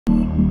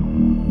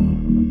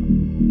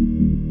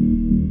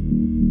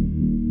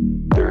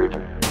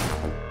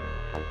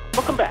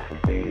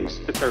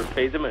Third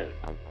Phase of Moon.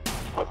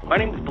 My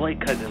name is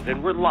Blake Cousins,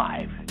 and we're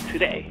live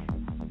today,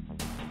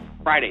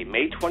 Friday,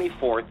 May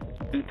 24th,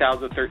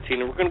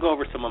 2013, and we're going to go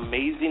over some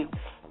amazing,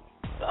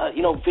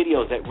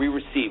 videos that we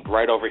received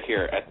right over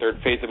here at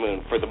Third Phase of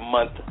Moon for the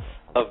month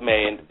of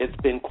May, and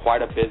it's been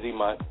quite a busy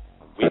month.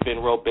 We've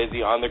been real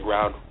busy on the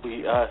ground.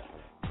 We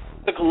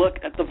took a look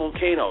at the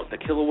volcano, the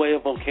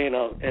Kilauea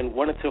volcano, and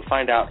wanted to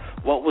find out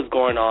what was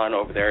going on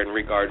over there in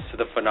regards to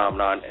the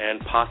phenomenon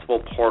and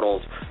possible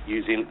portals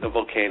using the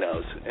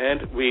volcanoes.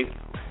 And we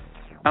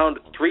found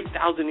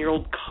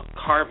 3,000-year-old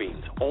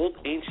carvings, old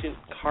ancient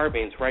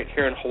carvings right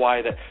here in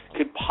Hawaii that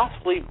could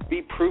possibly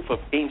be proof of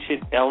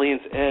ancient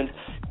aliens. And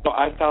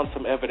I found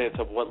some evidence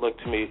of what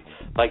looked to me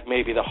like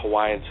maybe the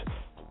Hawaiians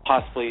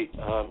possibly,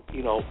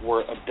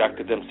 were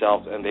abducted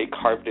themselves, and they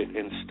carved it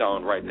in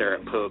stone right there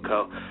at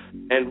Pu'uko.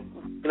 And,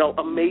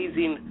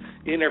 amazing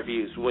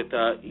interviews with,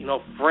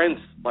 friends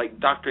like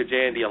Dr.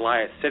 J. Andy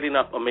Elias, setting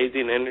up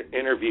amazing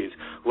interviews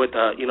with,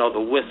 the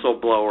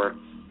whistleblower,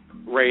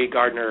 Ray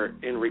Gardner,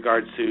 in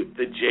regards to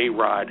the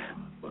J-Rod,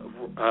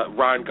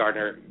 Ron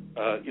Gardner.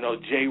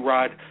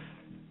 J-Rod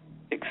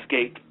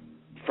escaped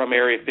from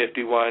Area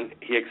 51.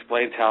 He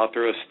explains how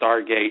through a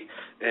Stargate,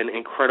 an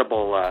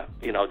incredible,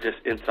 just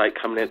insight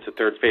coming into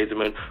Third Phase of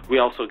Moon. We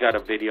also got a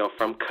video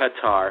from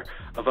Qatar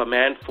of a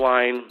man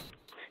flying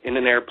in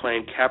an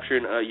airplane,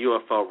 capturing a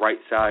UFO right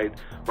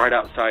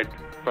outside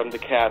from the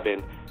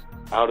cabin,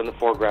 out in the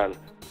foreground,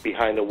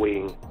 behind the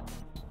wing.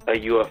 A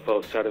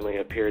UFO suddenly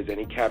appears, and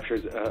he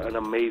captures an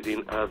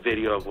amazing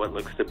video of what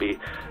looks to be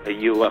a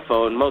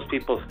UFO. And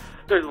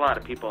there's a lot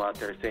of people out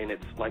there saying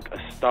it's like a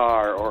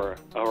star or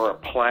a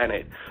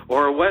planet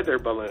or a weather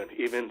balloon,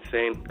 even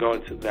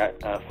going to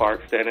that far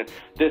extent. And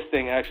this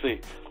thing actually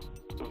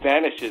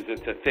vanishes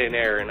into thin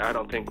air, and I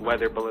don't think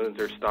weather balloons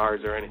or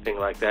stars or anything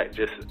like that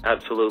just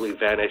absolutely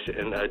vanish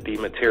and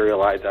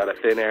dematerialize out of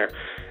thin air.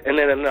 And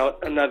then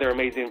another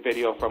amazing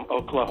video from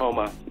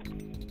Oklahoma.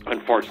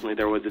 Unfortunately,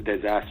 there was a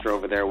disaster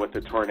over there with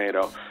the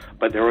tornado,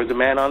 but there was a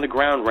man on the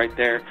ground right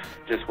there,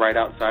 just right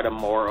outside of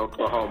Moore,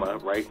 Oklahoma,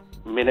 right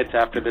minutes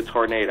after the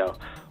tornado,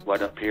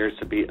 what appears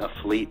to be a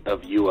fleet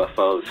of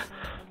UFOs,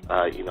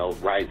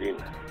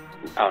 rising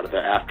out of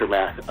the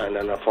aftermath. And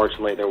then,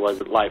 unfortunately, there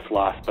was life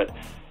lost, but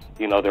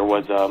there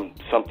was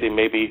something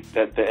maybe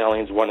that the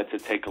aliens wanted to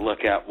take a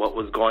look at what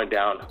was going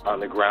down on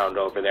the ground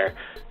over there.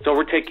 So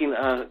we're taking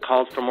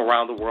calls from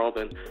around the world,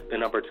 and the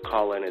number to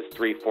call in is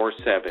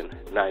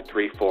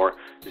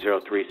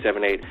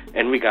 347-934-0378.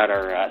 And we got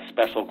our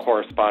special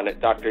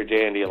correspondent, Dr.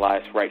 J. Andy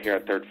Elias, right here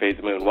at Third Phase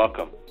of Moon.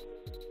 Welcome.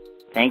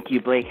 Thank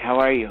you, Blake. How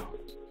are you?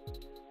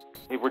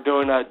 Hey, we're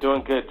doing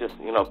good. Just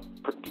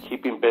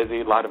keeping busy.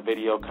 A lot of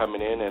video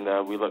coming in,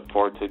 and we look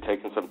forward to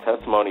taking some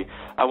testimony.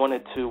 I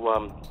wanted to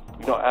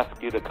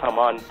ask you to come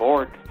on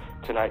board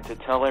tonight to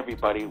tell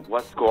everybody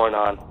what's going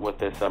on with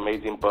this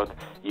amazing book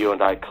you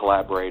and I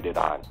collaborated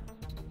on.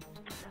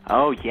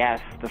 Oh, yes.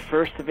 The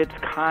first of its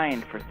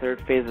kind for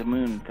Third Phase of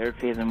Moon. Third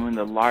Phase of Moon,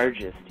 the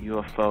largest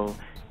UFO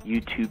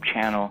YouTube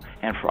channel.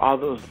 And for all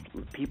those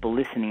people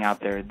listening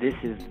out there, this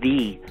is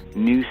the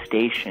new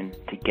station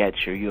to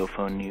get your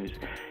UFO news.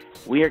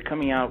 We are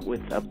coming out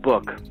with a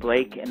book.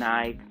 Blake and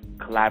I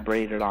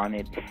collaborated on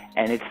it,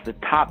 and it's the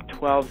top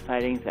 12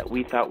 sightings that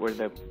we thought were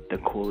the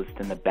coolest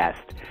and the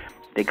best.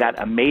 They got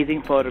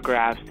amazing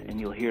photographs, and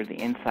you'll hear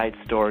the inside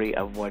story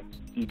of what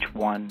each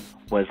one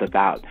was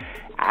about.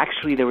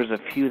 Actually, there was a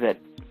few that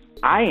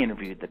I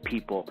interviewed the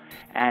people,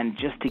 and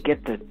just to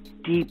get the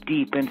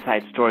deep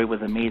inside story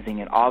was amazing,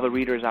 and all the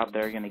readers out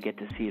there are going to get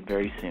to see it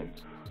very soon.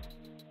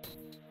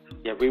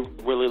 Yeah, we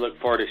really look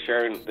forward to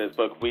sharing this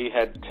book. We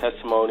had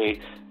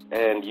testimony,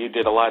 and you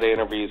did a lot of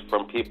interviews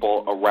from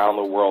people around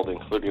the world,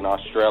 including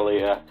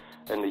Australia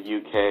and the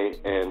UK,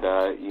 and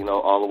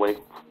all the way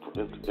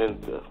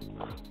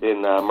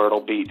in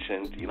Myrtle Beach.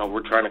 And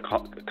we're trying to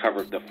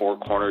cover the four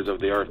corners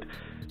of the earth,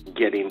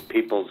 getting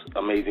people's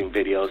amazing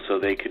videos so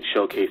they could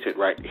showcase it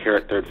right here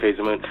at Third Phase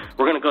of Moon.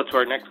 We're going to go to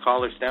our next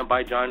caller. Stand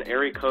by, John.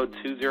 Area code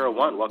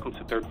 201. Welcome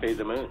to Third Phase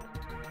of Moon.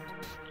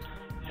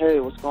 Hey,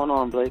 what's going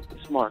on, Blake?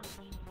 It's Mark.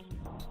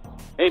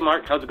 Hey,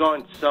 Mark, how's it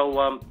going?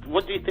 So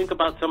what do you think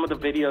about some of the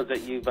videos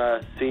that you've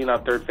seen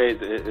on Third Phase?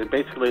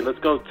 Basically, let's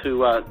go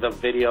to the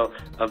video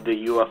of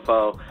the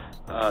UFO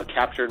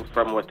captured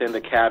from within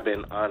the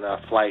cabin on a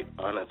flight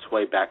on its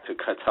way back to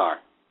Qatar.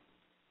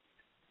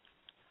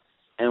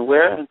 And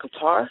where? In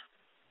Qatar?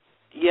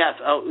 Yes.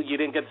 Oh, you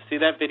didn't get to see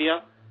that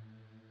video?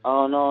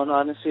 Oh, no,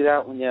 I didn't see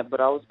that one yet. But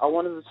I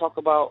wanted to talk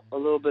about a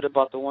little bit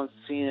about the ones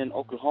seen in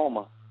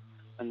Oklahoma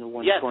and the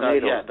one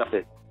tornado.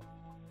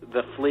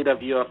 The fleet of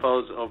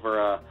UFOs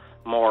over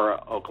Moore,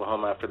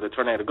 Oklahoma after the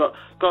tornado. Go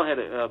ahead.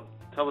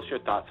 Tell us your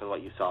thoughts on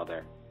what you saw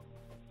there.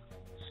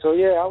 So,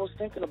 yeah, I was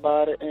thinking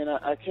about it, and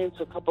I came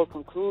to a couple of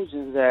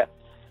conclusions that,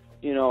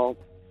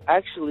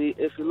 actually,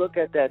 if you look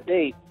at that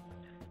date,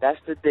 that's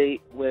the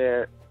date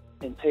where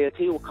in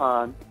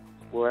Teotihuacan,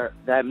 where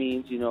that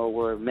means,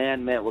 where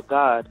man met with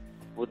God,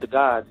 with the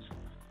gods,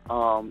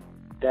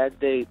 that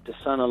date the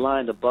sun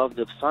aligned above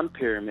the sun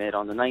pyramid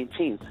on the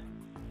 19th.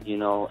 you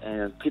know,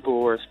 and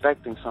people were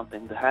expecting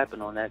something to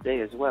happen on that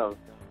day as well,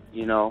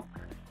 you know.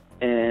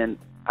 And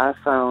I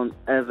found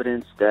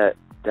evidence that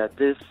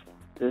this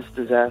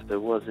disaster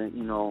wasn't,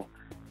 you know,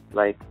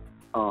 like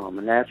a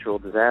natural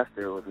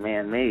disaster. It was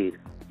man-made,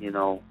 you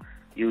know,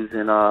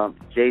 using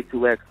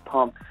J2X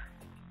pumps,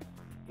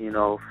 you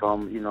know,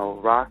 from, you know,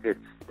 rockets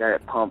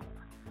that pump.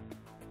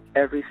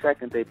 Every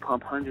second they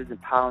pump hundreds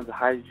of pounds of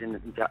hydrogen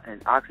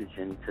and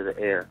oxygen to the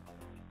air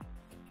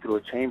through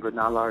a chamber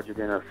not larger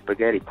than a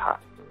spaghetti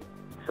pot.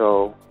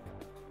 So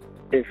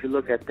if you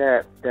look at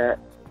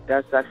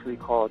that's actually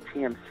called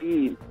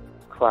TMC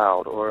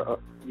cloud, or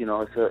you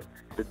know,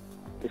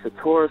 it's a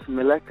Taurus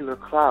molecular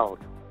cloud.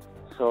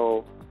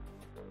 So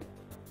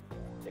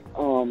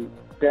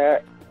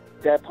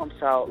that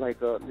pumps out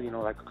like a, you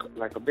know,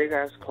 like a big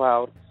ass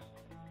cloud,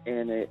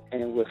 and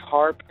with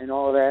HAARP and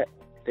all that,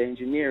 the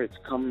engineer, it's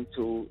coming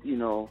to, you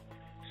know,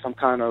 some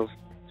kind of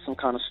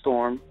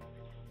storm.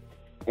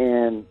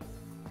 And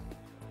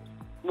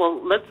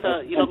well, let's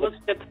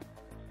get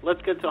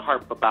to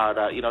HAARP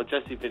about you know,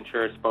 Jesse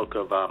Ventura spoke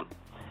of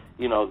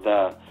you know,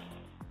 the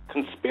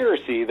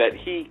conspiracy that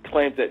he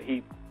claims that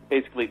he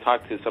basically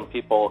talked to some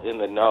people in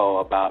the know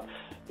about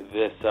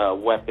this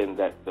weapon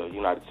that the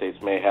United States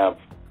may have.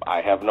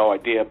 I have no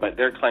idea, but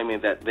they're claiming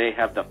that they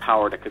have the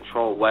power to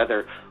control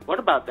weather. What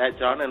about that,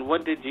 John? And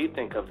what did you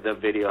think of the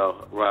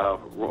video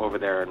over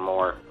there in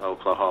Moore,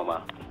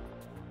 Oklahoma?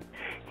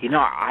 You know,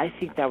 I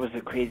think that was a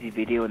crazy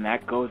video, and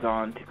that goes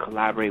on to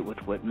collaborate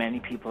with what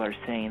many people are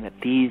saying, that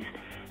these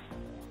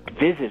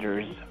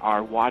visitors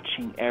are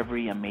watching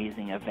every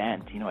amazing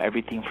event. You know,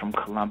 everything from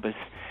Columbus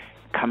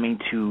coming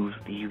to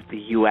the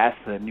U.S.,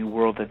 the New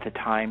World at the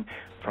time,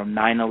 from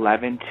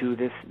 9/11 to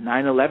this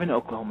 9/11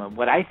 Oklahoma.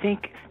 What I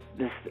think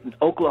this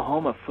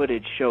Oklahoma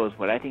footage shows,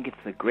 what I think it's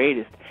the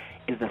greatest,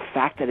 is the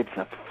fact that it's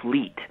a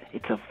fleet.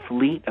 It's a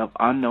fleet of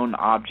unknown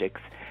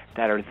objects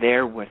that are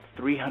there with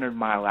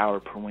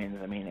 300-mile-per winds.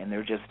 I mean, and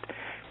they're just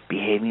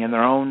behaving in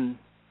their own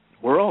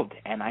world.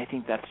 And I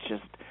think that's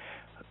just,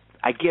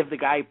 I give the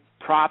guy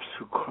props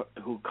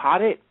who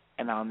caught it,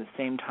 and on the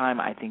same time,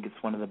 I think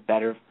it's one of the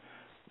better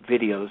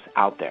videos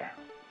out there.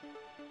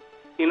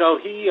 You know,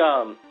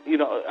 you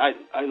know,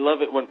 I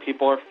love it when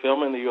people are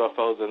filming the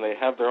UFOs and they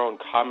have their own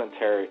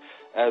commentary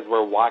as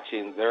we're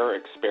watching their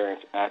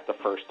experience at the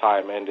first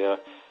time. And,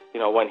 you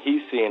know, when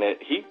he's seeing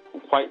it, he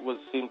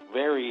seemed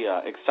very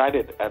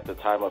excited at the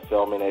time of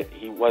filming it.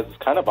 He was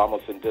kind of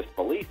almost in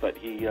disbelief, but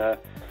he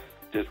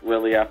just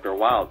really, after a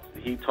while,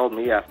 he told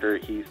me after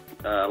he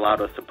allowed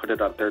us to put it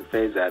on Third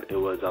Phase that it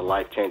was a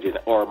life-changing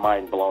or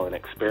mind-blowing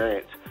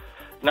experience.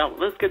 Now,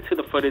 let's get to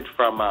the footage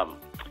from,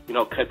 you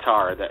know,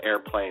 Qatar, the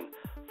airplane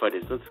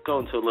footage. Let's go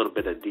into a little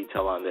bit of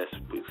detail on this.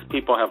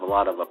 People have a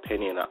lot of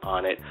opinion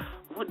on it.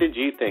 What did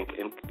you think,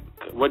 and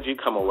what did you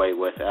come away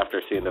with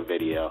after seeing the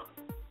video,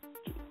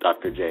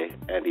 Dr. J.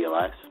 Andy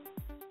Elias?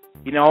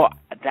 You know,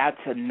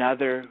 that's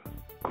another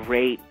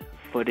great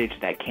footage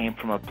that came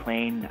from a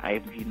plane.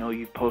 You know,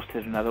 you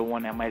posted another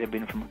one that might have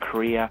been from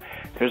Korea.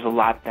 There's a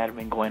lot that have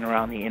been going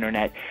around the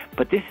internet.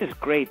 But this is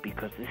great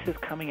because this is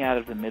coming out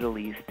of the Middle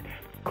East.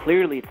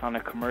 Clearly, it's on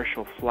a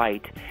commercial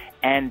flight.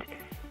 And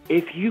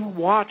if you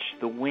watch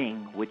the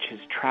wing, which is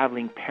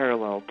traveling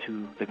parallel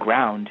to the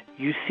ground,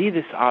 you see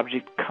this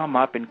object come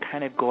up and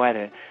kind of go at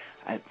a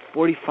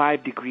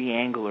 45-degree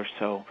angle or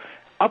so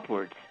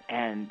upwards.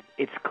 And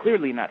it's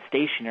clearly not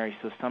stationary,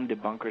 so some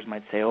debunkers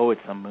might say, oh,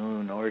 it's a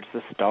moon, or it's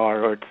a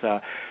star, or it's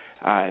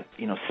a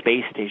you know,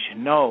 space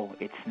station. No,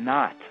 it's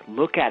not.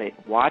 Look at it.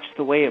 Watch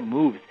the way it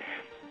moves.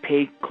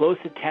 Pay close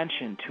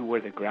attention to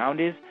where the ground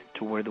is,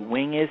 to where the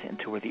wing is, and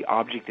to where the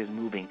object is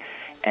moving.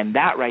 And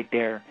that right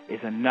there is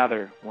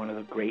another one of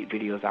the great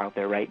videos out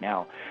there right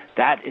now.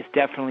 That is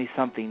definitely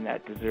something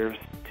that deserves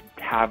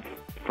to have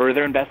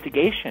further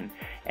investigation.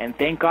 And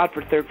thank God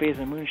for Third Phase of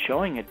the Moon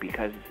showing it,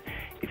 because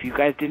if you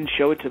guys didn't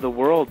show it to the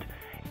world,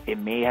 it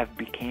may have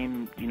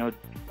became, you know,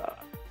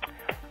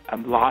 a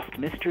lost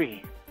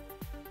mystery.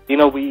 You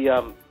know, we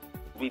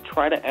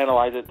try to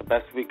analyze it the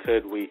best we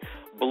could. We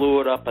blew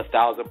it up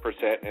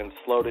 1,000% and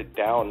slowed it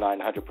down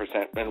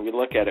 900%, and we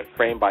look at it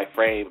frame by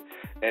frame,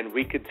 and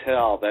we could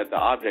tell that the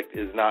object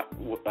is not,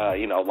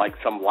 you know, like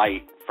some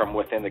light from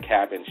within the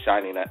cabin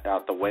shining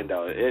out the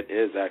window. It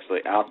is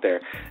actually out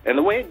there. And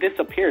the way it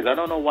disappears, I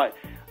don't know what,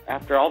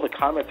 after all the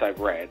comments I've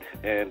read,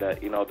 and,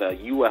 you know, the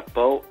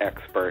UFO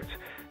experts,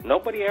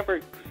 nobody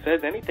ever says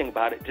anything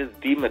about it just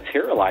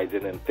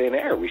dematerializing in thin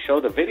air. We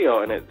show the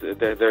video, and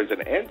there's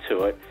an end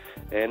to it,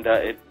 and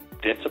it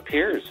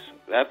disappears.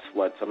 That's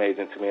what's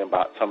amazing to me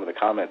about some of the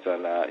comments on,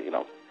 you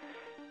know,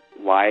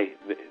 why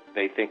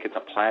they think it's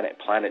a planet.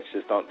 Planets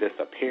just don't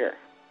disappear.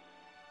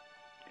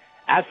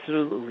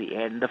 Absolutely,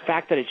 and the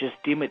fact that it just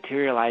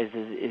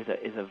dematerializes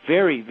is a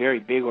very, very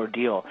big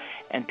ordeal,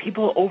 and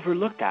people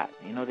overlook that.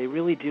 You know, they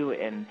really do,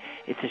 and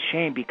it's a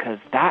shame because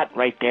that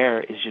right there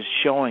is just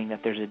showing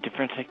that there's a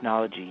different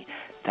technology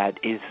that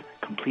is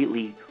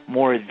completely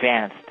more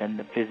advanced than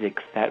the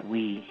physics that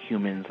we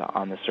humans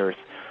on this earth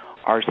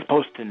are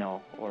supposed to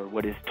know, or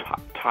what is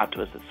taught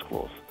to us at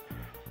schools.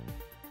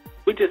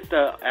 We just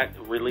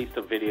released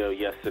a video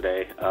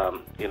yesterday,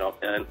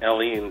 an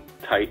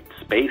alien-type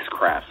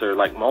spacecraft. There are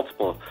like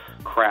multiple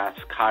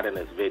crafts caught in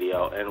this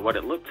video, and what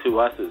it looked to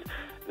us is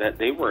that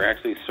they were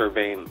actually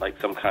surveying like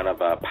some kind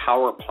of a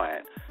power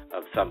plant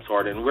of some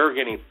sort, and we're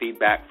getting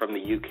feedback from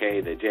the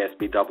UK, the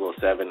JSB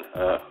 007,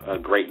 a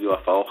great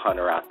UFO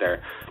hunter out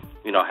there,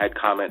 had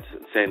comments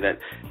saying that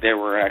they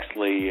were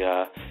actually,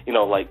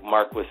 like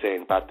Mark was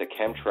saying about the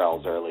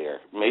chemtrails earlier.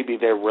 Maybe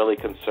they're really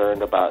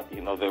concerned about,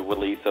 the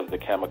release of the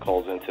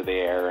chemicals into the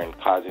air and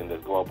causing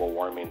this global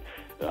warming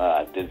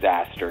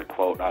disaster,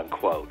 quote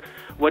unquote.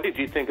 What did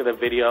you think of the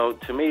video?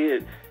 To me,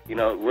 it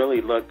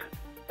really looked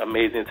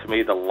amazing to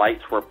me. The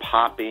lights were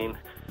popping,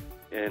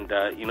 and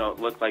it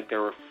looked like they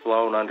were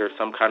flown under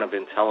some kind of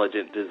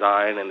intelligent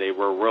design, and they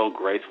were real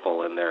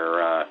graceful in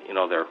their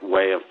their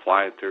way of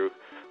flying through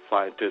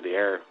the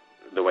air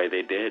the way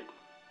they did.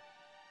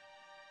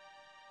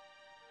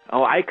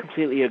 Oh, I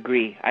completely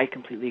agree.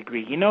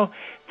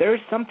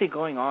 There's something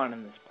going on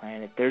this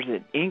planet. There's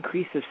an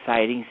increase of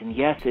sightings, and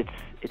yes,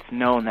 it's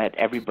known that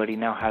everybody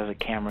now has a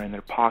camera in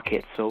their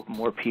pocket, so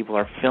more people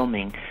are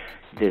filming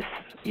this,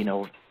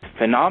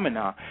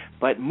 phenomena.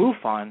 But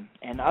MUFON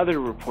and other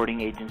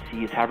reporting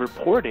agencies have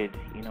reported,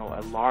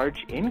 a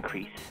large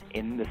increase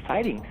in the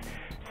sightings.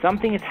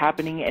 Something is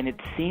happening, and it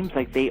seems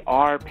like they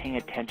are paying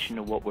attention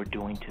to what we're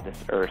doing to this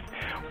Earth,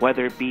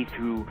 whether it be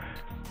through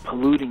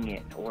polluting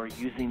it or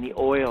using the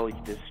oil,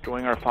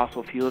 destroying our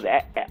fossil fuels,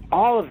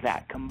 all of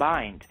that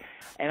combined.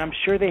 And I'm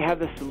sure they have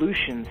the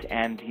solutions,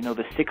 and,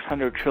 the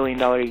 $600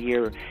 trillion a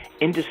year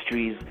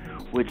industries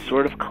would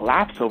sort of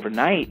collapse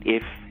overnight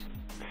if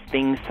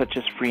things such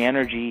as free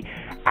energy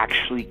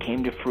actually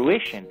came to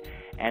fruition.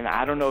 And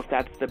I don't know if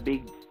that's the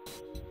big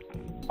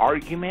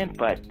argument,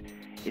 but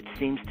it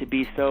seems to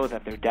be so,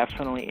 that they're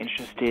definitely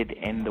interested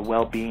in the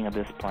well-being of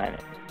this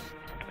planet.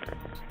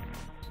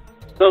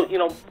 So,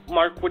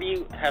 Mark, what do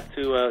you have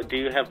to, do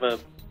you have a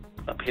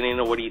opinion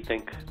on what do you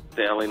think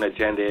the alien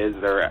agenda is?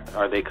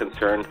 Are they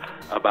concerned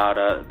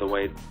about the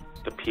way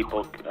the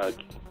people,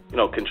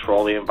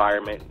 control the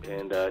environment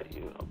and,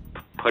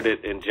 put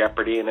it in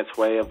jeopardy in its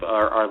way of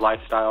our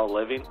lifestyle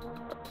living?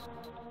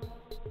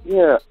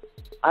 Yeah.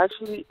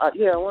 Actually, I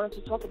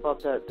wanted to talk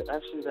about that.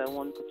 Actually, that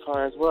one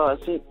guitar as well.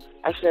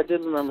 I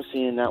did remember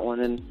seeing that one,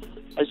 and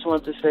I just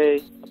wanted to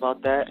say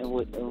about that and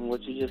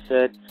what you just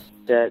said,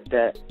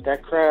 that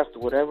craft,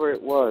 whatever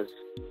it was,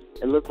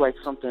 it looked like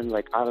something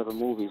like out of the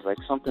movies, like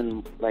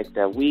something like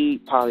that we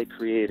probably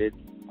created,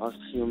 us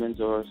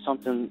humans, or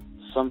something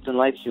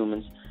like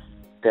humans,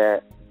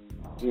 that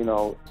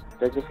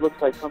that just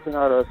looks like something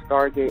out of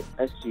Stargate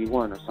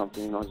SG-1 or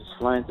something, just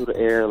flying through the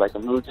air like a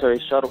military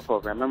shuttle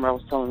program. Remember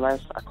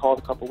I called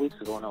a couple weeks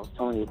ago and I was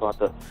telling you about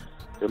the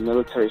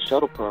military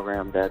shuttle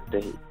program that's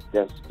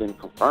been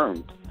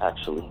confirmed,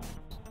 actually,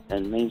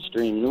 in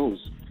mainstream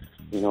news,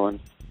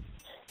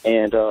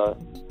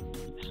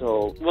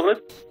 so... Well,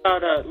 let's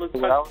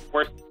talk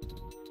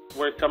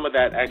where some of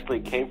that actually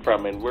came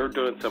from, and we're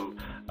doing some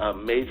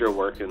major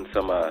work and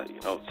some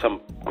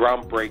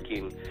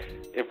groundbreaking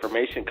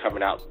information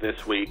coming out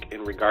this week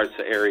in regards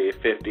to Area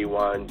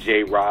 51,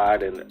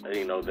 J-Rod, and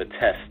the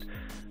test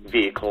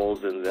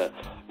vehicles and the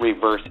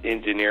reverse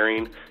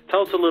engineering.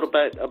 Tell us a little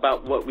bit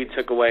about what we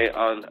took away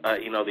on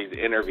these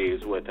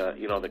interviews with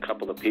the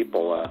couple of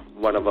people.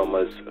 One of them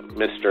was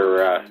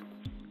Mr.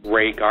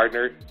 Ray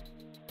Gardner.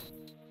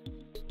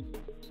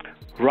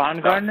 Ron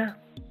Gardner?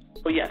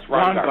 Oh, yes,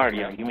 Ron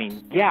Gardner. You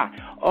mean? Yeah.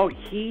 Oh,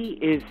 he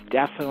is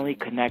definitely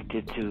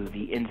connected to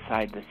the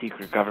inside the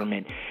secret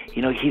government.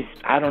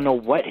 I don't know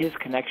what his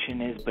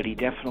connection is, but he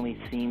definitely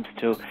seems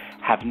to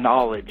have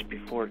knowledge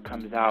before it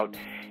comes out.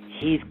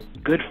 He's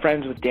good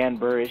friends with Dan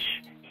Burrish.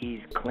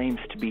 He claims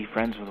to be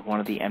friends with one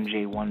of the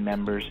MJ1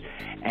 members,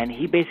 and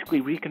he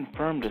basically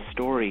reconfirmed a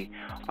story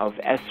of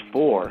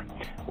S4,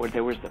 where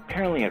there was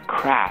apparently a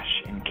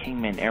crash in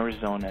Kingman,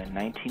 Arizona in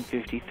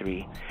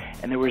 1953,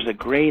 and there was a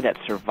gray that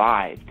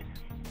survived.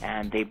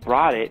 And they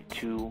brought it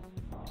to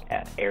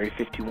Area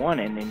 51,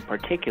 and in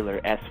particular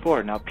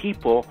S4. Now,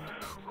 people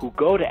who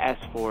go to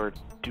S4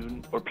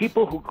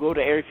 people who go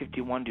to Area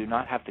 51 do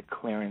not have the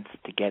clearance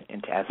to get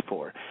into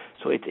S4.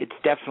 So it's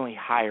definitely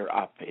higher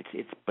up.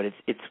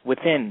 It's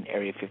within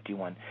Area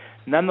 51.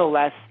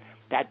 Nonetheless,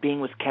 that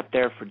being was kept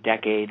there for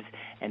decades,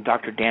 and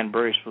Dr. Dan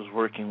Burrish was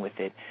working with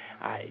it.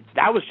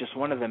 That was just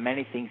one of the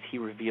many things he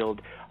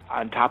revealed.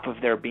 On top of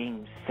there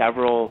being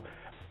several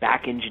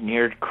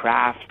back-engineered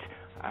craft.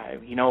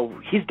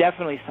 He's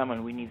definitely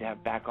someone we need to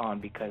have back on,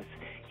 because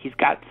he's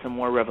got some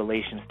more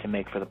revelations to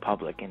make for the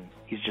public, and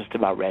he's just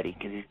about ready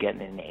because he's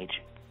getting in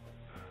age.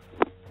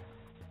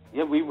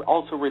 Yeah, we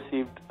also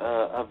received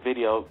a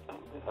video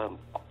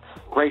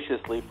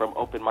graciously from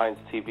Open Minds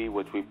TV,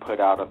 which we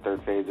put out on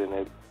Third Phase, and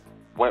it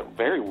went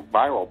very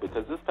viral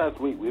because this past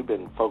week we've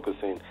been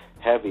focusing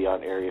heavy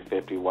on Area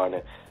 51.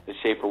 And the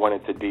Schaefer went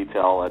into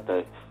detail at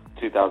the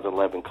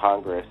 2011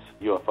 Congress,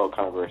 UFO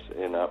Congress,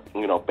 and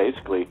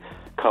basically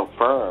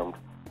confirmed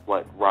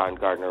what Ron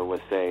Gardner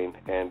was saying,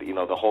 and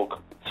the whole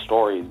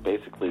story is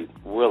basically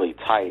really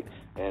tight,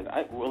 and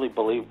I really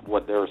believe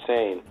what they were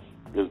saying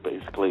is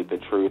basically the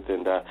truth,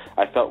 and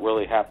I felt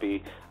really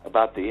happy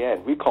about the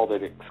end. We called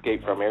it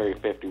Escape from Area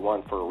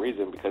 51 for a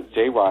reason, because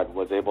J-Rod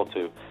was able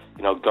to,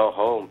 go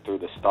home through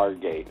the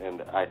Stargate,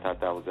 and I thought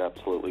that was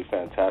absolutely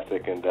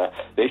fantastic, and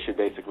they should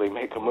basically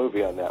make a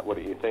movie on that. What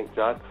do you think,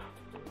 John?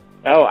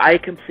 Oh, I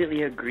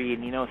completely agree.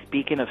 And,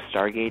 speaking of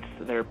Stargates,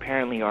 there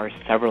apparently are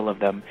several of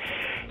them.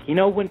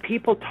 When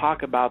people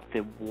talk about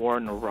the war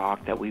in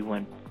Iraq that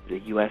the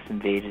U.S.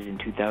 invaded in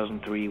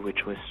 2003,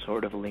 which was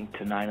sort of linked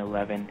to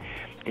 9/11,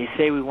 they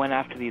say we went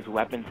after these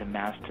weapons of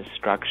mass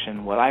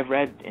destruction. Well, I've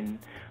read in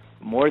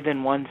more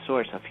than one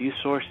source, a few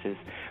sources,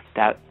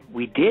 that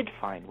we did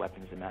find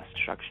weapons of mass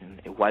destruction.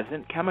 It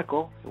wasn't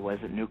chemical, it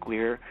wasn't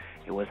nuclear,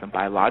 it wasn't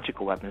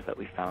biological weapons that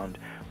we found,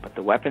 but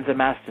the weapons of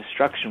mass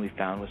destruction we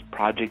found was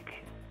Project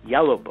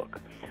Yellow Book,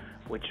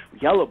 which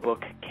Yellow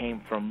Book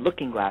came from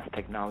looking glass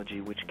technology,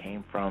 which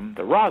came from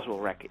the Roswell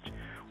wreckage.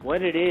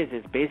 What it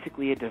is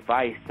basically a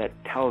device that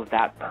tells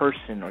that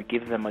person or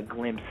gives them a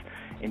glimpse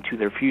into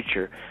their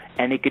future,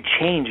 and it could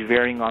change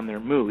varying on their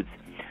moods.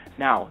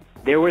 Now,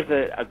 there was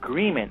an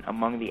agreement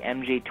among the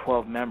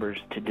MJ-12 members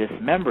to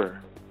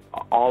dismember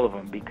all of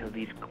them because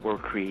these were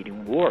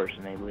creating wars,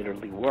 and they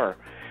literally were.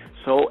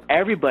 So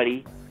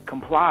everybody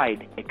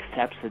complied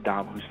except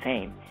Saddam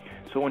Hussein.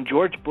 So when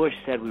George Bush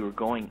said we were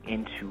going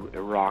into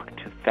Iraq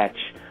to fetch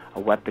a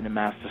weapon of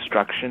mass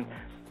destruction,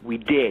 we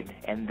did.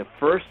 And the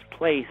first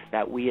place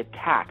that we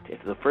attacked,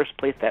 the first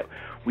place that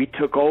we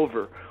took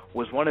over,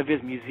 was one of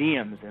his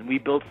museums, and we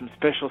built some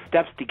special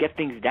steps to get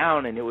things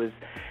down, and there was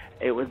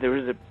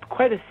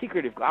quite a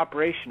secretive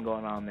operation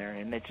going on there,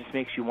 and it just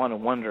makes you want to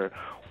wonder,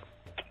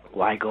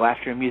 why go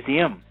after a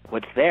museum?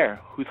 What's there?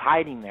 Who's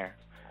hiding there?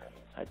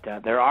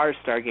 But there are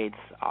Stargates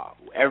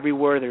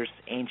everywhere. There's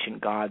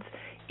ancient gods,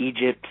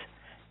 Egypt,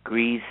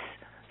 Greece,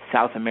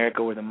 South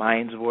America where the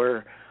Mayans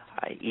were,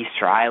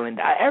 Easter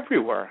Island,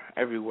 everywhere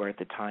at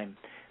the time.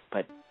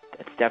 But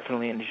it's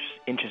definitely an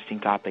interesting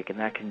topic, and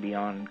that can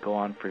go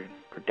on for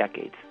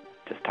decades,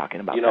 just talking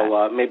about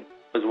that. Maybe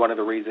it was one of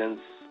the reasons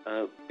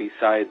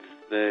besides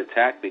the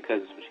attack,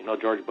 because,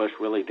 George Bush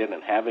really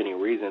didn't have any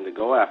reason to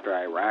go after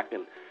Iraq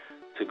and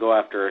to go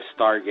after a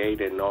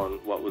Stargate and knowing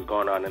what was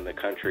going on in the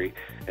country.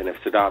 And if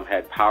Saddam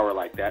had power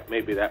like that,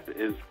 maybe that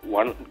is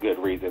one good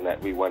reason that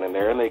we went in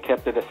there, and they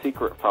kept it a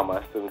secret from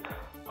us, and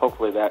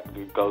hopefully that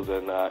goes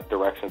in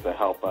directions that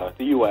help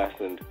the U.S.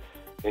 and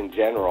in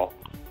general.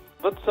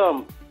 Let's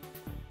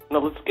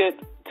get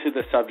to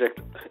the subject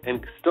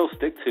and still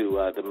stick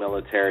to the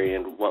military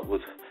and what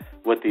was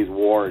with these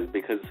wars,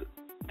 because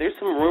there's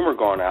some rumor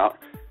going out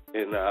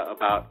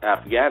about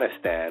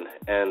Afghanistan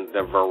and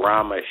the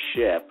Varama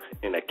ship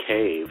in a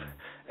cave,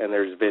 and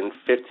there's been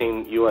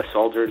 15 U.S.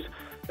 soldiers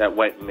that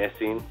went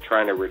missing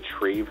trying to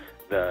retrieve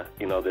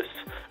this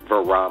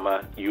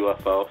Varama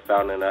UFO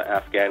found in an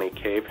Afghani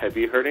cave. Have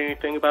you heard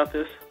anything about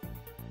this?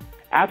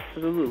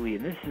 Absolutely,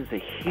 and this is a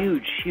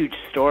huge, huge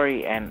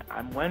story, and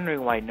I'm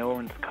wondering why no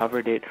one's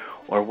covered it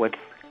or what's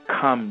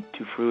come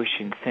to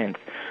fruition since.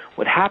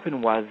 What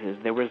happened was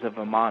there was a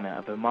Vimana.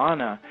 A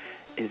Vimana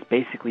is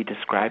basically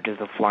described as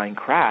a flying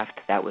craft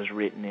that was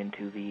written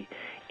into the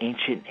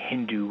ancient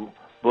Hindu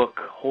book,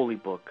 holy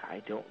book. I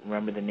don't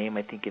remember the name.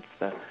 I think it's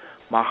the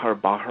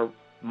Mahabharata,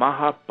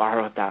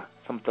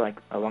 something like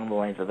along the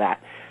lines of that.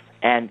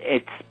 And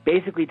it's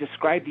basically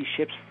described these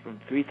ships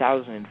from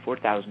 3,000 and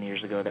 4,000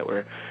 years ago that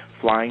were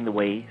flying the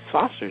way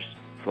saucers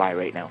fly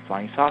right now,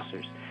 flying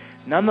saucers.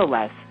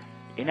 Nonetheless,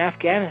 in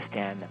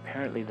Afghanistan,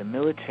 apparently the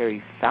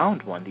military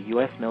found one. The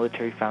U.S.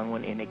 military found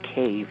one in a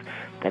cave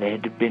that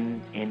had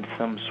been in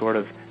some sort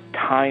of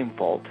time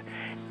vault.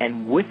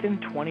 And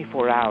within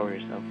 24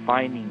 hours of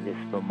finding this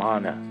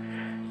Vimana,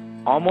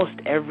 almost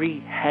every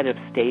head of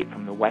state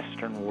from the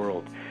Western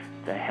world,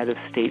 the head of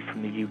state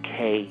from the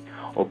UK,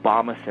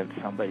 Obama sent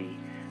somebody,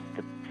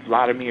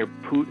 Vladimir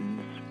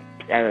Putin's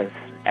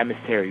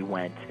emissary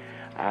went,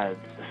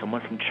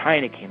 someone from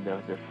China came,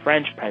 the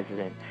French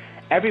president.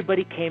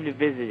 Everybody came to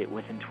visit it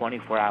within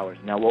 24 hours.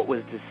 Now, what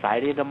was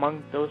decided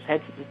among those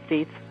heads of the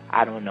states,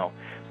 I don't know.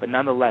 But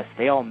nonetheless,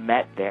 they all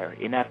met there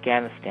in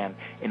Afghanistan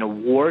in a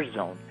war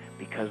zone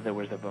because there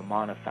was a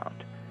Vimana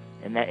found.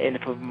 And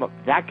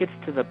if that gets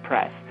to the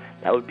press,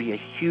 that would be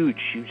a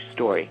huge, huge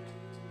story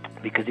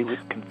because it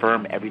would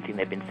confirm everything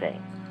they've been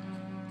saying.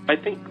 I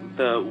think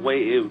the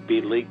way it would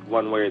be leaked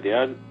one way or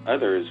the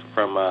other is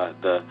from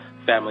the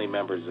family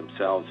members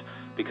themselves,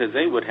 because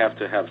they would have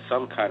to have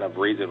some kind of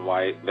reason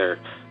why their,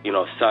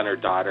 son or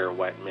daughter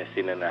went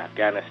missing in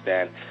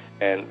Afghanistan,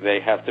 and they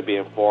have to be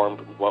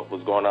informed what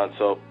was going on.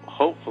 So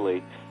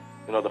hopefully,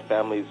 the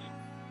families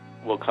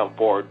will come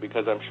forward,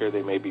 because I'm sure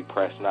they may be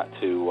pressed not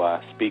to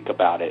speak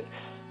about it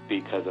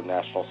because of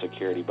national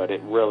security. But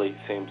it really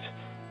seems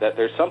that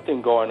there's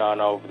something going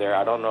on over there.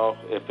 I don't know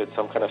if it's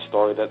some kind of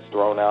story that's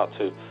thrown out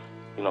to,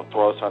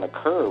 throw us on a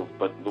curve,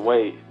 but the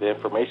way the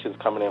information's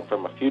coming in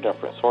from a few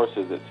different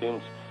sources, it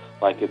seems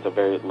like it's a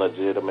very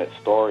legitimate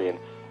story. And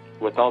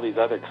with all these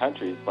other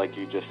countries, like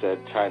you just said,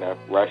 China,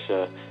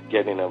 Russia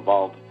getting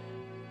involved,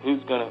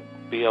 who's going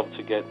to be able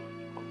to get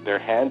their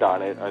hand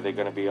on it, are they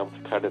going to be able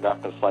to cut it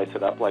up and slice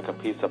it up like a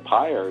piece of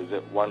pie, or is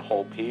it one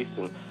whole piece?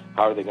 And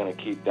how are they going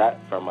to keep that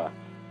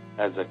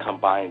as a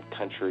combined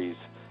countries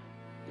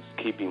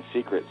keeping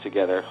secrets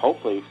together?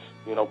 Hopefully,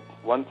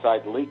 one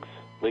side leaks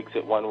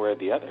it one way or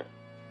the other.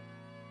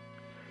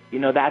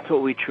 That's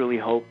what we truly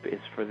hope, is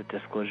for the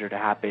disclosure to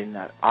happen.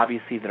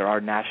 Obviously, there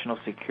are national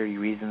security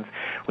reasons.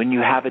 When you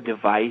have a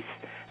device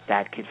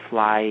that could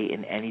fly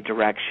in any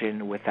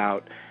direction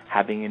without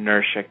having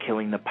inertia,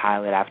 killing the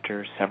pilot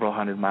after several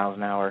hundred miles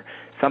an hour,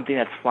 something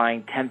that's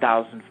flying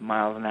 10,000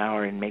 miles an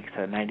hour and makes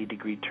a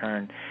 90-degree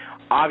turn,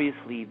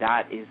 obviously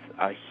that is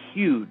a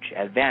huge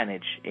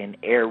advantage in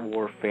air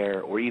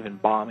warfare or even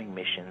bombing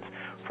missions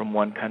from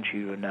one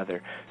country to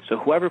another. So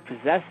whoever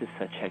possesses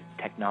such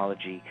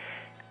technology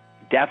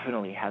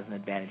definitely has an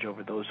advantage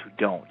over those who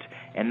don't.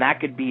 And that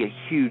could be a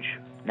huge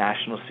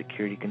national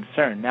security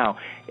concern. Now,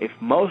 if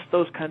most of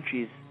those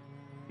countries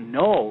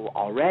know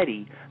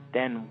already,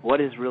 then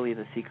what is really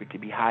the secret to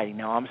be hiding?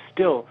 Now, I'm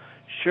still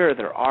sure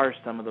there are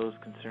some of those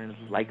concerns.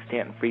 Like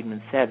Stanton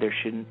Friedman said, there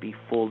shouldn't be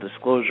full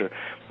disclosure,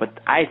 but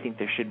I think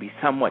there should be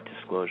somewhat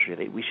disclosure.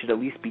 That we should at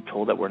least be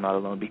told that we're not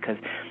alone, because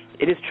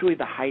it is truly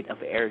the height of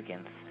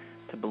arrogance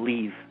to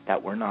believe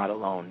that we're not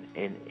alone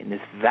in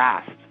this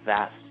vast,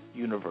 vast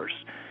universe,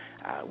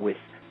 with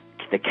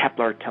the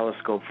Kepler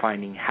telescope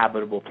finding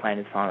habitable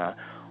planets on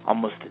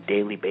almost a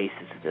daily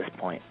basis at this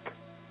point.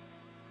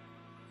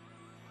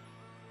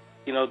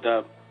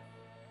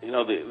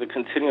 The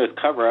continuous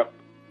cover-up.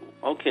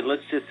 Okay,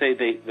 let's just say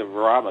the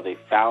Varama, they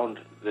found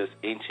this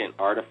ancient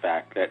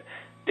artifact that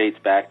dates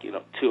back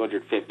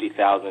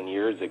 250,000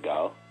 years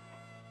ago,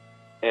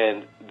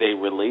 and they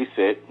release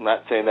it. I'm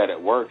not saying that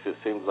it works. It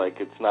seems like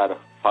it's not a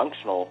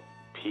functional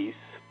piece,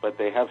 but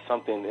they have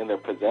something in their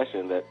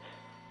possession that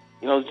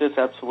is just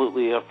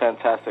absolutely a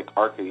fantastic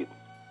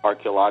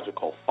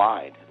archaeological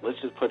find. Let's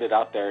just put it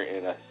out there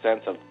in a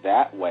sense of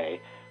that way.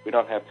 We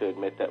don't have to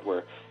admit that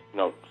we're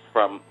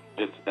from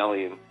this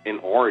alien in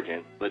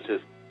origin. Let's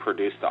just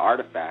produce the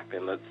artifact,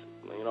 and let's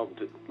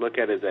look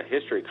at it as a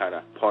history kind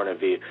of point of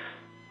view.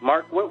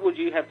 Mark, what would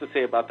you have to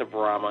say about the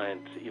Varama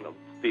and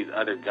these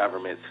other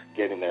governments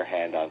getting their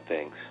hand on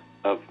things,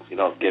 of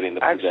getting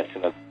the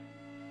possession of?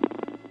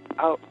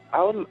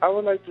 I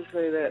would like to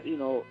say that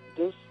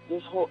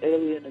this whole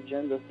alien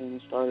agenda thing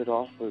started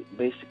off with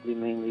basically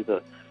mainly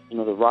the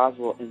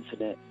Roswell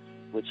incident,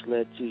 which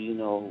led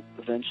to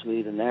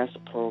eventually the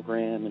NASA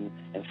program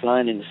and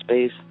flying into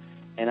space.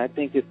 And I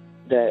think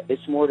that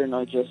it's more than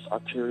just our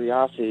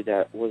curiosity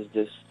that was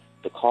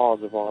the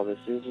cause of all this.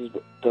 This is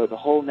the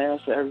whole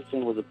NASA,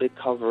 everything was a big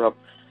cover-up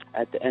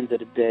at the end of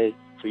the day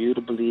for you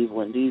to believe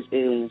when these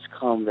aliens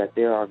come that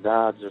there are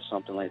gods or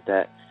something like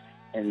that,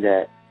 and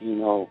that,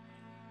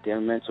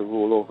 they're meant to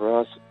rule over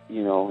us,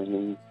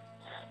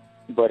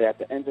 but at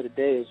the end of the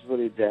day, it's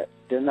really that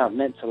they're not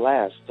meant to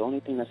last. The only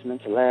thing that's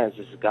meant to last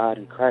is God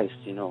and Christ,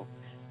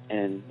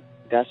 and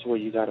that's where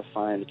you got to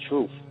find the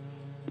truth.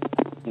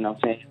 You know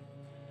what I'm saying?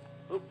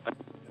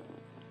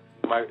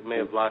 May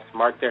have lost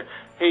Mark there.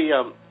 Hey,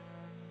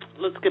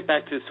 let's get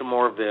back to some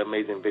more of the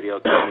amazing video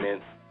coming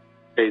in.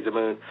 Phase of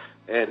Moon.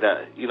 And,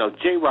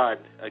 J-Rod,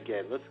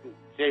 again.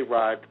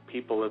 J-Rod,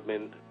 people have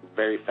been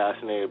very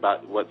fascinated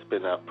about what's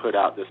been put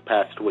out this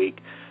past week.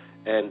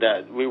 And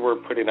we were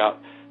putting out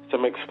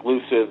some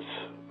exclusives,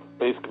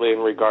 basically in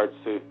regards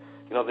to,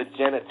 the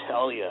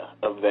genitalia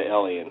of the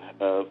alien.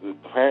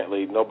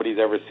 Apparently, nobody's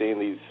ever seen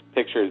these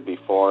pictures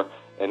before,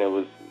 and it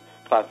was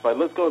classified.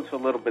 Let's go into a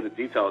little bit of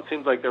detail. It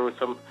seems like there was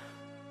some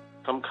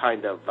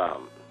kind of,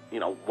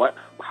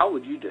 how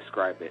would you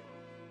describe it,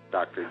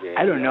 Dr. J?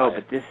 I don't know,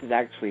 but this is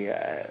actually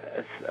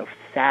a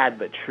sad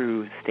but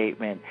true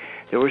statement.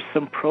 There was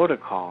some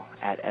protocol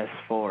at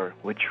S4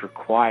 which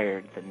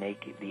required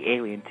the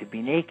alien to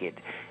be naked,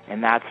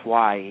 and that's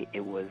why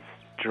it was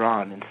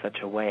drawn in such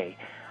a way.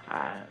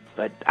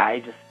 But I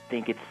just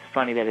think it's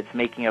funny that it's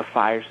making a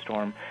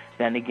firestorm.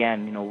 Then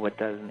again, what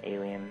does an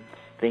alien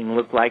thing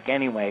look like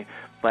anyway?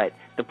 But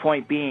the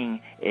point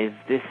being is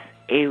this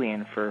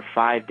alien for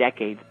 5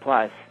 decades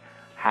plus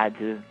had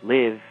to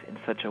live in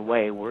such a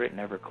way where it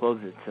never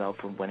clothed itself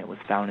when it was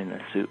found in a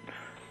suit,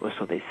 or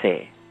so they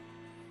say.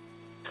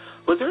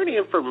 Was there any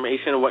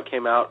information on what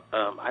came out?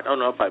 I don't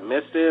know if I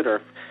missed it, or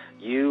if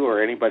you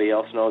or anybody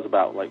else knows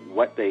about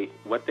what they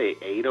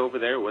ate over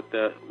there, what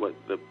the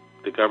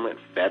government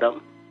fed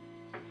them.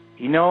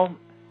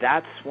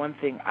 That's one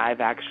thing I've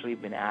actually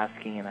been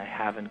asking, and I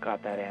haven't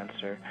got that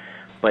answer.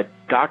 But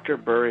Dr.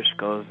 Burrish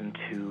goes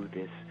into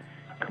this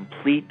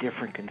complete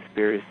different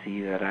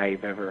conspiracy that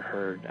I've ever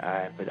heard,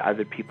 but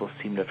other people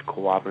seem to have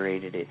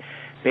corroborated it.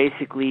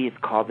 Basically, it's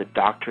called the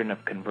doctrine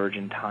of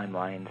convergent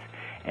timelines,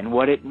 and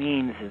what it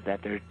means is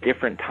that there's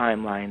different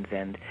timelines,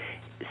 and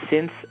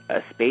since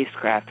a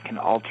spacecraft can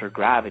alter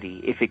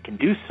gravity, if it can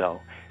do so,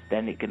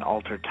 then it can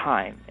alter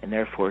time, and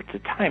therefore it's a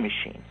time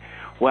machine.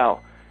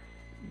 Well,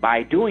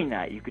 by doing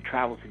that, you could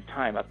travel through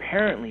time.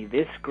 Apparently,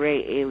 this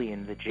gray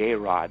alien, the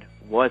J-Rod,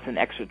 was an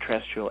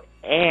extraterrestrial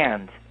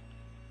and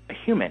a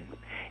human.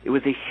 It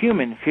was a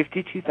human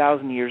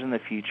 52,000 years in the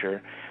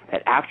future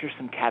that after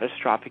some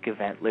catastrophic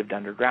event lived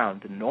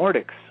underground. The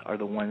Nordics are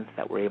the ones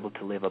that were able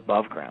to live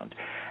above ground.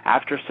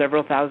 After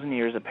several thousand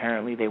years,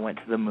 apparently they went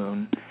to the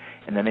moon,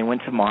 and then they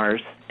went to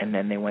Mars, and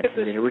then they went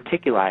to the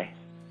Reticuli.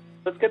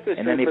 Let's get this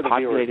and then they for the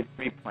populated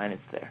viewers. 3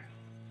 planets there.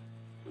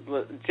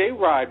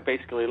 J-Rod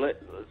basically,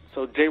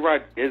 so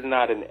J-Rod is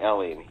not an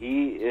alien.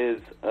 He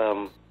is,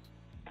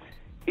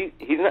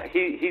 he's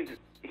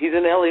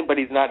an alien, but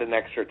he's not an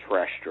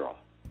extraterrestrial.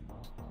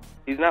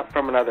 He's not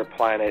from another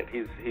planet.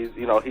 He's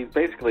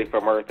basically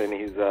from Earth, and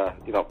he's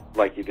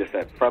like you just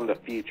said, from the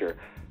future.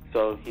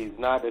 So he's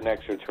not an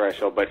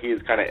extraterrestrial, but he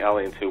is kind of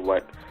alien to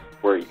what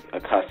we're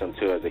accustomed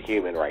to as a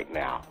human right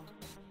now.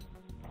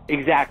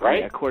 Exactly.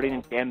 Right?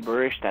 According to Dan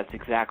Burish, that's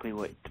exactly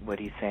what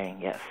he's saying.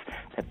 Yes,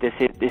 that this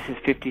is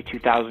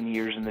 52,000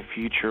 years in the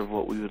future of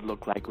what we would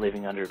look like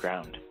living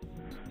underground.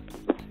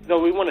 So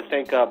we want to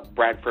thank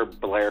Bradford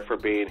Blair for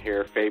being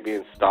here,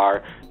 Fabian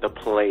Starr, the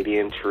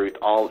Palladian Truth,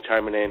 all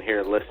chiming in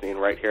here, listening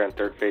right here on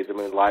Third Phase of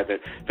Moon Live. And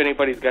if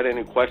anybody's got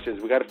any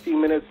questions, we got a few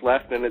minutes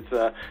left, and it's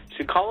you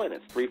should call in.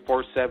 It's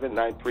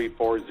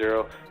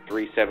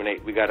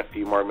 347-934-0378. We got a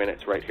few more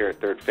minutes right here at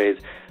Third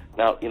Phase.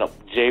 Now,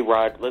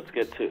 J-Rod, let's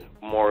get to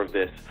more of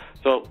this.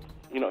 So,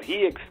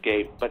 he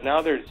escaped, but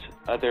now there's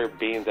other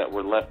beings that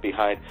were left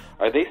behind.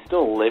 Are they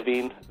still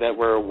living that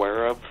we're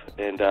aware of?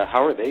 And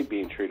how are they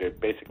being treated?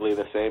 Basically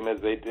the same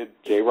as they did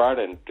J-Rod?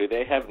 And do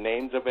they have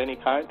names of any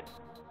kind?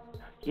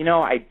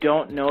 I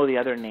don't know the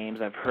other names.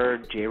 I've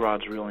heard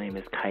J-Rod's real name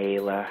is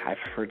Kaela. I've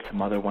heard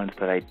some other ones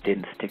that I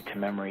didn't stick to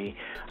memory,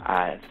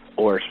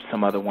 or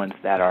some other ones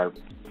that are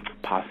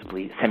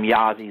possibly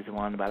Semyazi is the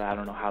one, but I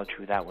don't know how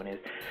true that one is.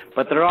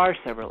 But there are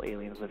several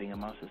aliens living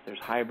amongst us. There's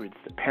hybrids.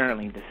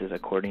 Apparently, this is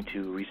according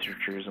to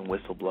researchers and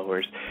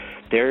whistleblowers.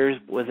 There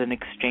was an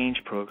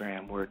exchange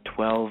program where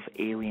 12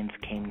 aliens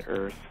came to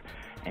Earth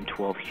and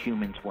 12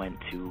 humans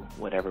went to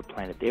whatever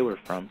planet they were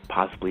from,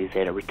 possibly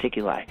Zeta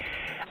Reticuli.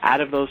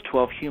 Out of those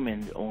 12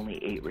 humans, only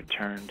 8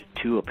 returned.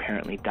 2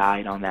 apparently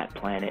died on that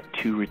planet.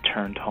 2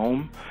 returned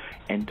home,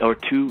 or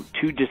two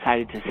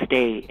decided to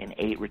stay, and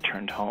 8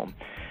 returned home.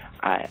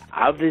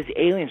 Of these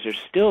aliens, there's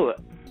still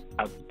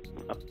a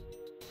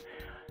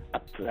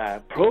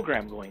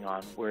program going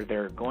on where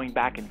they're going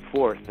back and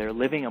forth. They're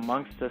living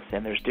amongst us,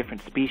 and there's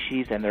different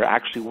species, and they're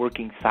actually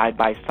working side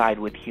by side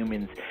with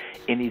humans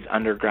in these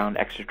underground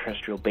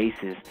extraterrestrial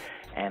bases,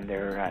 and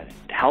they're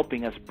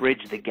helping us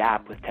bridge the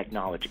gap with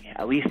technology.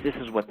 At least this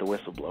is what the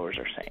whistleblowers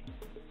are saying.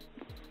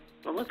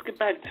 Well, let's get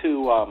back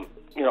to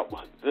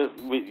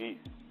the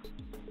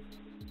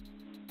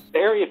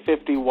Area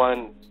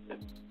 51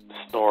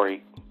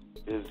 story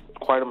is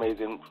quite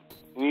amazing.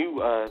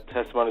 New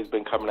testimony has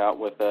been coming out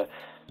with the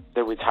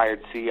retired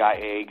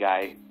CIA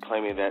guy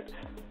claiming that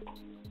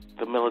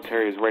the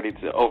military is ready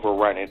to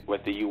overrun it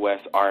with the U.S.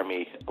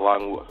 Army,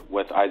 along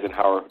with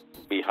Eisenhower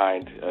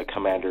behind,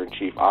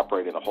 Commander-in-Chief,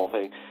 operating the whole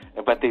thing.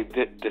 But they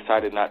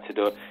decided not to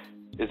do it.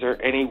 Is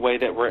there any way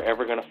that we're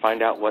ever going to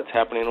find out what's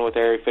happening with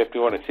Area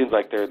 51? It seems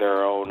like they're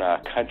their own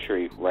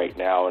country right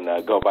now and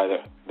go by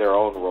their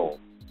own rules.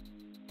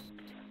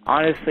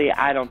 Honestly,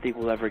 I don't think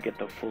we'll ever get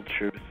the full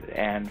truth,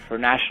 and for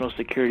national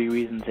security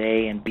reasons,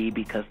 A, and B,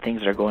 because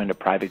things are going to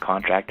private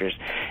contractors.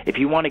 If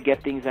you want to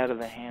get things out of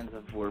the hands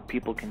of where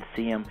people can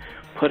see them,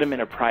 put them in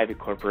a private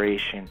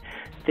corporation.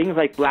 Things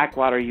like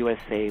Blackwater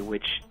USA,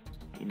 which,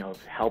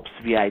 helps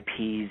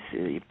VIPs,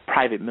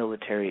 private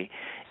military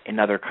in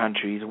other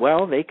countries,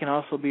 well, they can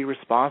also be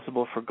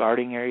responsible for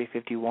guarding Area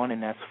 51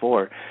 and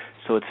S4.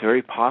 So it's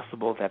very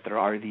possible that there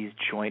are these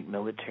joint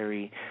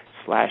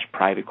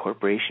military/private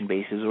corporation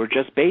bases, or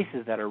just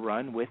bases that are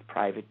run with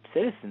private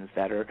citizens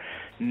that are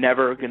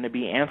never going to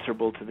be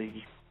answerable to the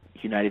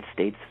United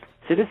States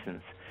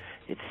citizens.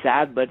 It's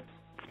sad, but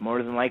it's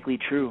more than likely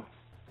true.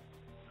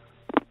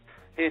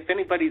 Hey, if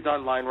anybody's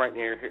online right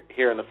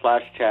here in the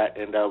flash chat,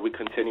 and we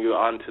continue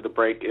on to the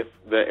break, if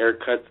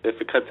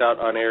it cuts out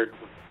on air,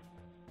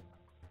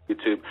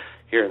 YouTube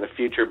here in the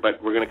future, but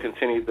we're going to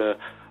continue the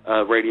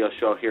radio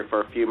show here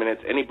for a few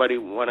minutes. Anybody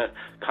want to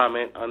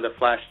comment on the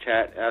flash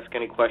chat, ask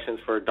any questions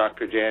for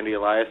Dr. Jandy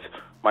Elias,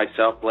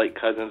 myself, Blake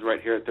Cousins,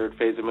 right here at Third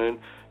Phase of Moon?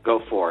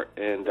 Go for it.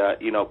 And,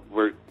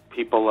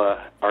 people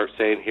are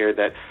saying here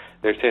that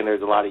they're saying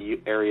there's a lot of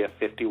Area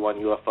 51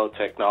 UFO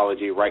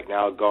technology right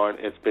now going.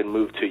 It's been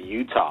moved to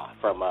Utah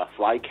from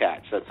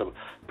Flycatch. That's some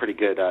pretty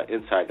good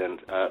insight. And,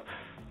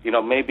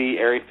 maybe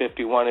Area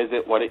 51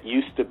 isn't what it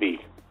used to be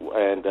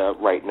and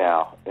right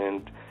now.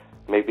 And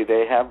maybe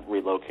they have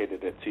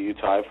relocated it to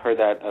Utah. I've heard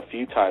that a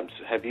few times.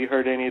 Have you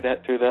heard any of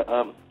that through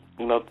the,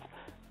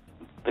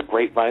 the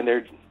grapevine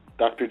there,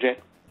 Dr. J?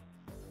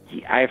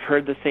 I've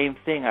heard the same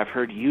thing. I've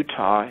heard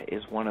Utah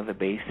is one of the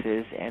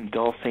bases, and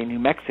Dulce, New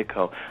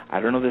Mexico. I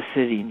don't know the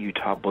city in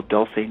Utah, but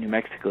Dulce, New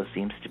Mexico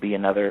seems to be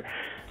another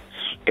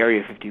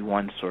Area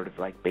 51 sort of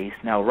like base.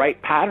 Now,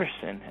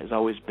 Wright-Patterson has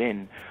always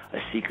been a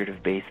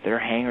secretive base. There are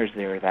hangars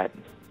there that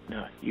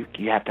you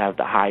have to have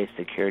the highest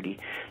security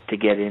to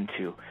get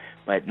into.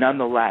 But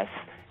nonetheless,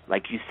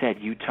 like you said,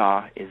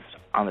 Utah is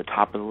on the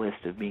top of the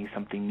list of being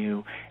something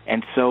new,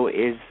 and so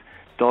is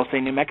Dulce,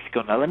 New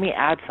Mexico. Now, let me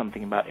add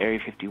something about Area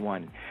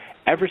 51.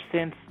 Ever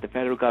since the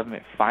federal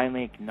government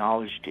finally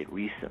acknowledged it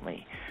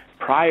recently,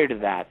 prior to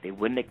that, they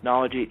wouldn't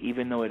acknowledge it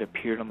even though it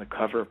appeared on the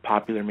cover of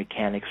Popular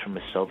Mechanics from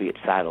a Soviet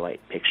satellite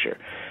picture.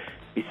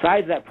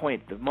 Besides that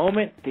point, the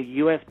moment the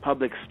U.S.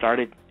 public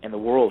started, and the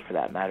world for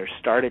that matter,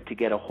 started to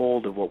get a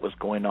hold of what was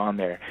going on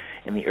there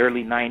in the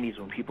early 90s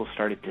when people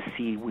started to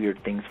see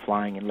weird things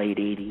flying in late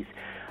 80s,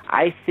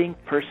 I think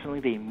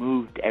personally they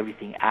moved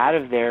everything out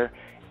of there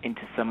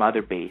into some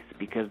other base,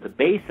 because the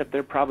base that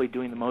they're probably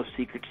doing the most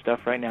secret stuff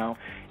right now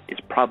is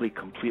probably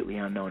completely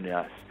unknown to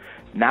us.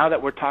 Now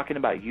that we're talking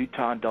about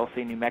Utah and Dulce,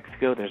 New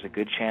Mexico, there's a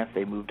good chance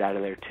they moved out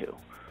of there too.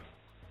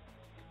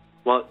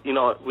 Well, you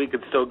know, we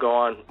could still go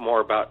on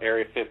more about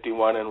Area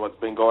 51 and what's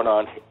been going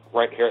on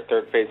right here at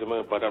Third Phase of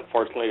Moon, but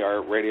unfortunately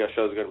our radio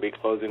show is going to be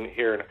closing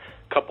here in a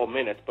couple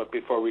minutes. But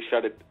before we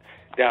shut it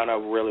down, I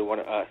really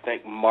want to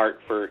thank Mark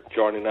for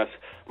joining us.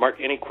 Mark,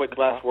 any quick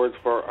last words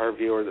for our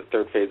viewers at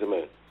Third Phase of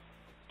Moon?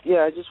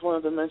 Yeah, I just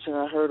wanted to mention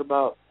I heard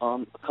about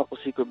a couple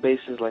secret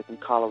bases like in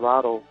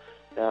Colorado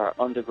that are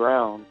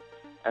underground,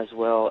 as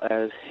well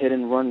as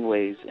hidden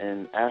runways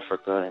in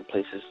Africa and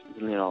places,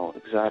 you know,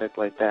 exotic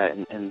like that,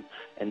 and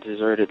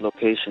deserted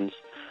locations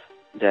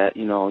that,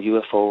 you know,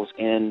 UFOs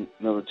and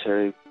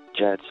military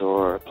jets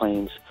or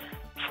planes,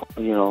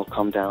 you know,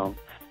 come down.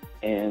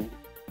 And,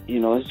 you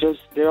know, it's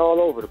just, they're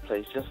all over the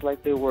place, just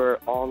like they were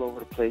all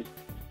over the place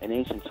in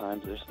ancient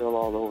times. They're still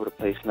all over the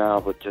place now,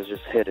 but they're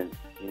just hidden.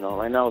 You know,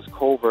 right now it's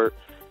covert,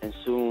 and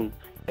soon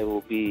it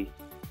will be,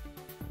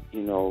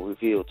 you know,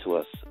 revealed to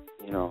us,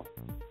 you know.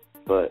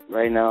 But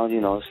right now, you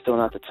know, it's still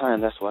not the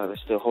time. That's why they're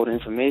still holding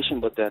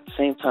information. But at the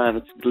same time,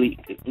 it's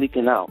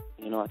leaking out.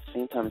 You know, at the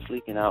same time, it's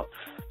leaking out.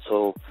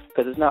 So,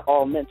 because it's not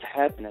all meant to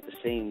happen on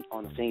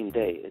the same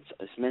day.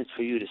 It's meant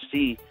for you to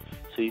see,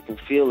 so you can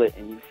feel it,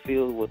 and you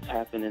feel what's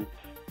happening,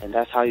 and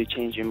that's how you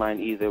change your mind,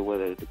 either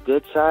whether the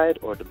good side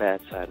or the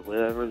bad side,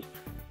 whatever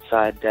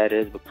side that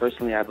is. But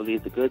personally, I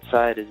believe the good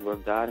side is where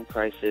God and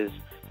Christ is,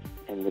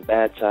 and the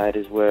bad side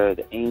is where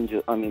the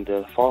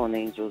fallen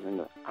angels and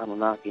the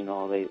Anunnaki and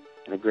all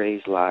and the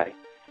grays lie,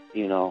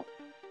 you know.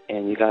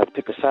 And you got to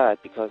pick a side,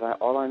 because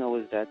all I know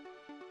is that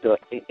the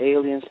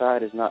alien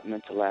side is not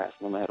meant to last,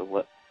 no matter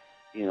what,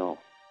 you know,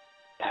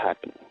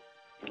 happening.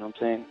 You know what I'm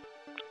saying?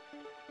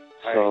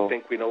 I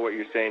think we know what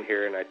you're saying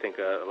here, and I think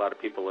a lot of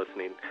people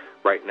listening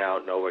right now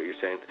know what you're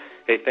saying.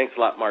 Hey, thanks a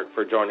lot, Mark,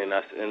 for joining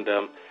us. And,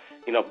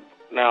 you know,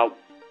 now,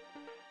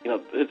 you know,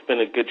 it's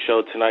been a good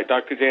show tonight.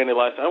 Dr. J. Andy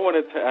Elias, I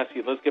wanted to ask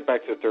you, let's get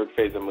back to Third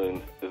Phase of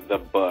Moon, the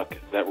book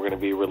that we're going to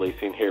be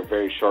releasing here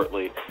very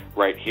shortly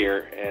right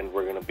here, and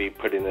we're going to be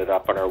putting it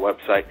up on our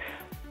website.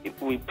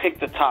 We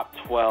picked the top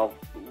 12.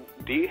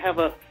 Do you have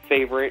a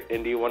favorite,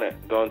 and do you want to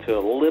go into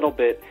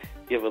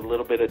give a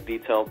little bit of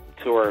detail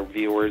to our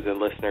viewers and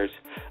listeners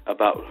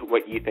about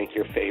what you think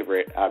your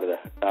favorite out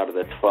of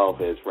the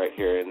 12 is right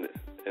here? And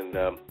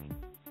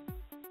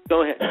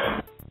go ahead.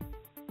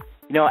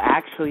 You know,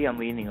 actually, I'm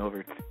leaning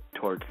over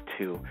towards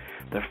two.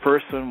 The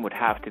first one would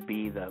have to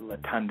be the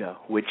Latunda,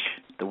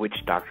 the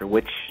witch doctor,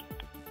 witch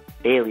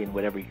alien,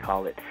 whatever you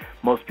call it.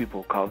 Most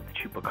people call it the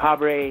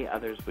Chupacabra,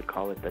 others would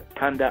call it the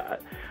Tunda,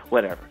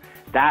 whatever.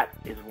 That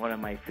is one of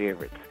my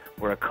favorites,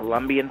 where a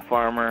Colombian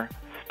farmer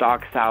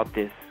stalks out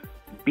this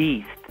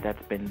beast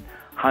that's been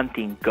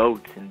hunting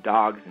goats and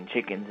dogs and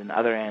chickens and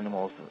other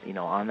animals, you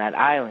know, on that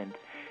island,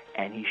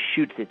 and he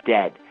shoots it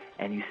dead.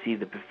 And you see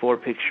the before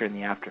picture and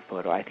the after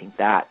photo. I think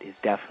that is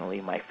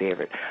definitely my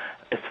favorite.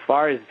 As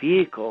far as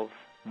vehicles,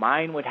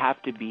 mine would have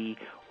to be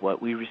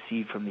what we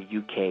received from the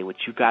UK,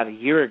 which you got a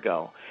year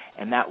ago,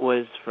 and that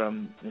was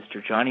from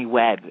Mr. Johnny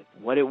Webb.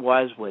 What it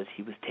was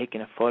he was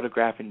taking a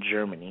photograph in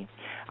Germany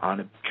on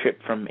a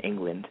trip from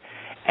England,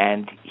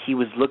 and he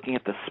was looking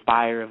at the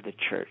spire of the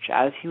church.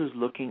 As he was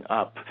looking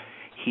up,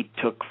 he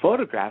took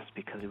photographs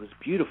because it was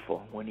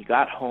beautiful. When he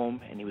got home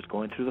and he was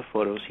going through the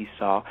photos, he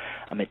saw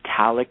a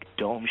metallic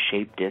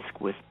dome-shaped disc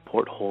with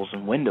portholes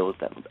and windows,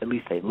 that at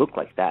least they look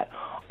like that,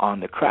 on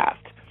the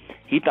craft.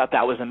 He thought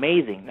that was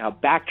amazing. Now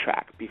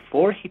backtrack.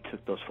 Before he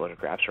took those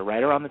photographs, or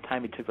right around the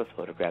time he took those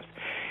photographs,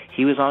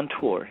 he was on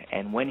tour.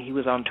 And when he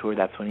was on tour,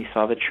 that's when he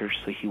saw the church,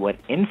 so he went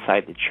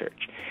inside the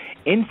church.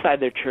 Inside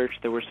the church,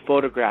 there was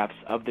photographs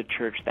of the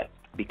church that,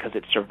 because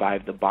it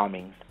survived the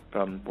bombings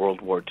from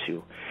World War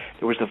II.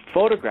 There was a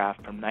photograph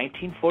from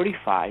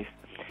 1945,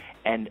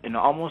 and in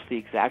almost the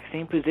exact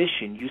same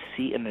position, you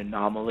see an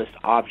anomalous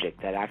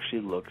object that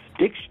actually looks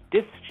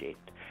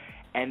disc-shaped.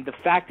 And the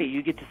fact that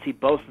you get to see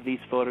both of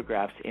these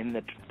photographs in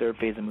the Third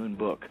Phase of Moon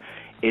book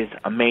is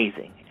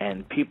amazing.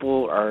 And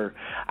people are,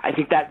 I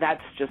think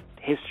that's just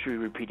history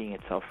repeating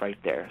itself right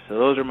there. So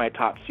those are my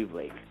top two,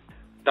 Blake.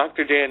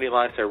 Dr. J. Andy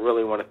Elias, I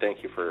really want to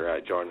thank you for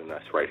joining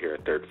us right here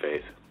at Third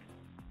Phase.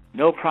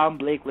 No problem,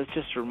 Blake. Let's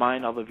just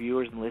remind all the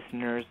viewers and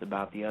listeners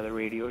about the other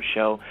radio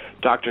show,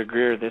 Dr.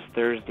 Greer, this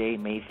Thursday,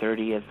 May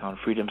 30th on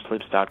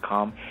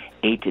freedomslips.com,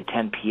 8 to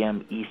 10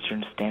 p.m.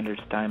 Eastern Standard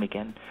Time.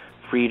 Again,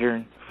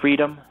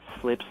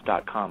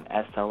 freedomslips.com,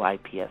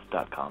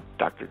 SLIPS.com,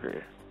 Dr.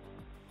 Greer.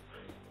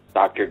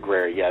 Dr.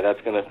 Greer. Yeah, that's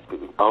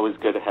always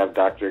good to have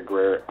Dr.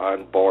 Greer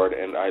on board,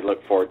 and I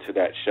look forward to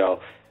that show.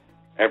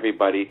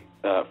 Everybody,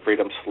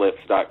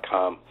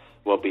 freedomslips.com.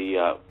 We'll be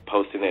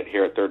posting it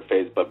here at Third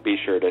Phase, but be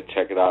sure to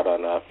check it out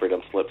on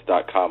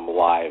freedomslips.com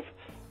live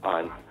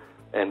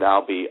and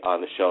I'll be on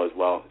the show as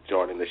well,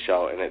 joining the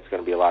show, and it's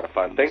going to be a lot of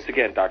fun. Thanks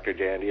again, Dr.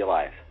 Jandy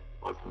Elias.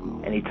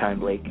 Anytime,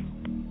 Blake.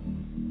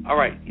 All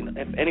right,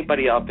 if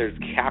anybody out there's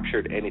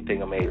captured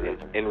anything amazing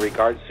in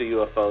regards to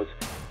UFOs,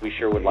 we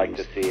sure would like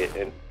to see it,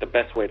 and the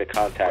best way to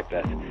contact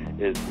us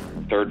is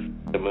Third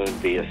the Moon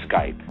via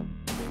Skype.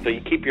 So you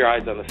keep your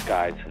eyes on the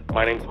skies.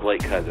 My name's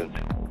Blake Cousins.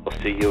 We'll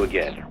see you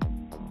again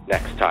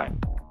next time.